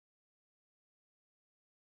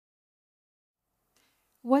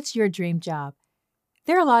What's your dream job?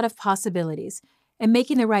 There are a lot of possibilities, and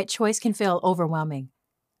making the right choice can feel overwhelming.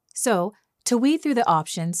 So, to weed through the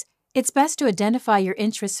options, it's best to identify your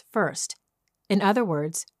interests first. In other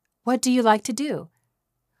words, what do you like to do?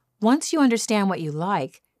 Once you understand what you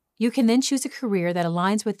like, you can then choose a career that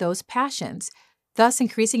aligns with those passions, thus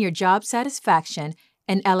increasing your job satisfaction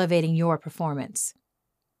and elevating your performance.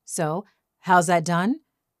 So, how's that done?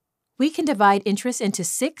 We can divide interests into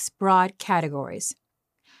 6 broad categories.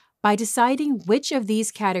 By deciding which of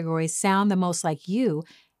these categories sound the most like you,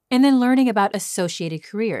 and then learning about associated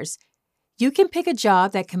careers, you can pick a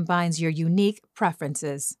job that combines your unique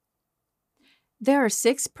preferences. There are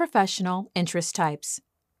 6 professional interest types.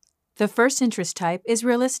 The first interest type is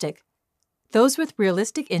realistic. Those with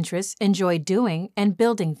realistic interests enjoy doing and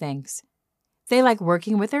building things. They like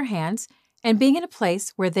working with their hands and being in a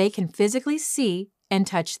place where they can physically see and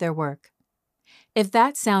touch their work. If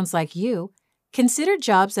that sounds like you, consider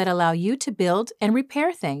jobs that allow you to build and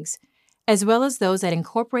repair things, as well as those that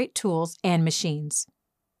incorporate tools and machines.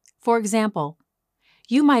 For example,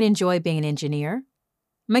 you might enjoy being an engineer,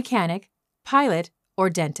 mechanic, pilot, or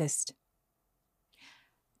dentist.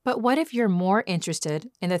 But what if you're more interested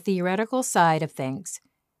in the theoretical side of things?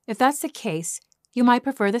 If that's the case, you might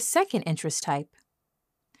prefer the second interest type.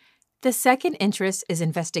 The second interest is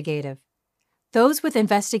investigative. Those with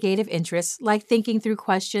investigative interests like thinking through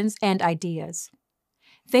questions and ideas.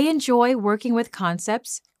 They enjoy working with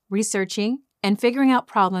concepts, researching, and figuring out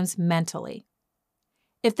problems mentally.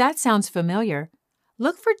 If that sounds familiar,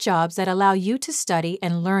 look for jobs that allow you to study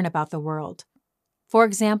and learn about the world. For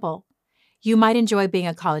example, you might enjoy being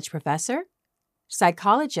a college professor,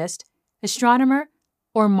 psychologist, astronomer,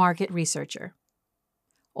 or market researcher.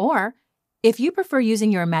 Or, if you prefer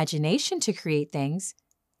using your imagination to create things,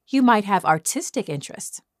 you might have artistic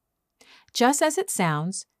interests. Just as it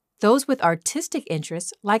sounds, those with artistic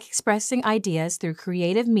interests like expressing ideas through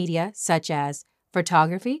creative media such as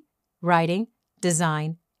photography, writing,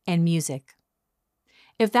 design, and music.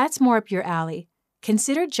 If that's more up your alley,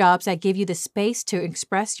 consider jobs that give you the space to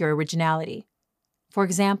express your originality. For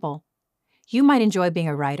example, you might enjoy being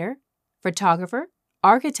a writer, photographer,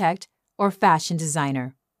 architect, or fashion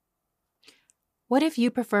designer. What if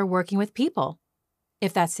you prefer working with people?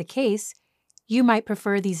 If that's the case, you might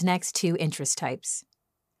prefer these next 2 interest types.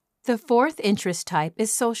 The fourth interest type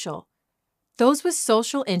is social. Those with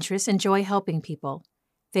social interests enjoy helping people.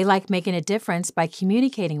 They like making a difference by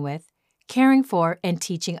communicating with, caring for, and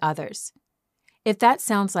teaching others. If that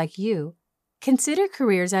sounds like you, consider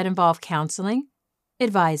careers that involve counseling,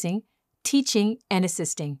 advising, teaching, and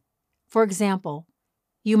assisting. For example,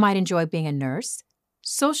 you might enjoy being a nurse,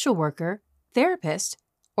 social worker, therapist,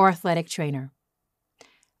 or athletic trainer.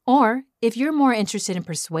 Or, if you're more interested in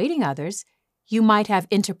persuading others, you might have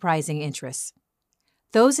enterprising interests.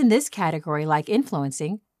 Those in this category like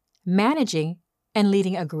influencing, managing, and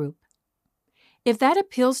leading a group. If that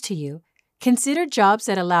appeals to you, consider jobs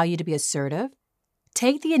that allow you to be assertive,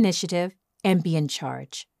 take the initiative, and be in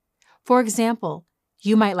charge. For example,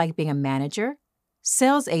 you might like being a manager,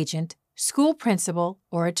 sales agent, school principal,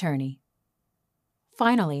 or attorney.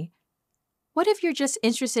 Finally, what if you're just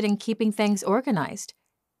interested in keeping things organized?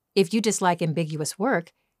 If you dislike ambiguous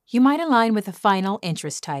work, you might align with the final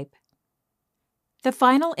interest type. The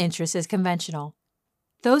final interest is conventional.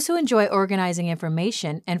 Those who enjoy organizing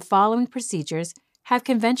information and following procedures have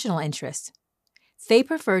conventional interests. They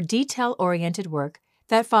prefer detail-oriented work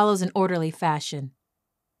that follows an orderly fashion.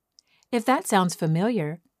 If that sounds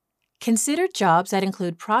familiar, consider jobs that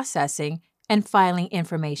include processing and filing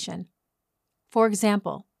information. For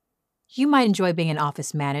example, you might enjoy being an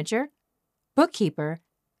office manager, bookkeeper,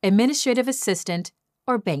 administrative assistant,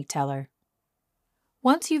 or bank teller.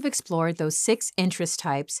 Once you've explored those 6 interest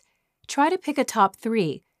types, try to pick a top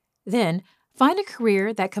 3, then find a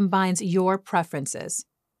career that combines your preferences.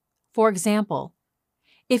 For example,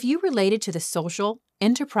 if you related to the social,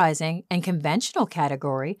 enterprising, and conventional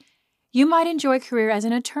category, you might enjoy a career as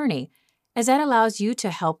an attorney, as that allows you to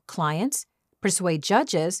help clients, persuade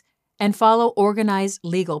judges, and follow organized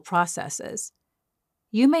legal processes.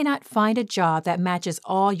 You may not find a job that matches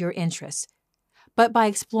all your interests, but by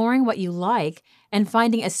exploring what you like and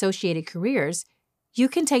finding associated careers, you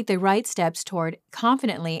can take the right steps toward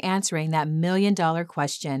confidently answering that $1 million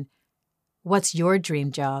question: what's your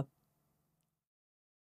dream job?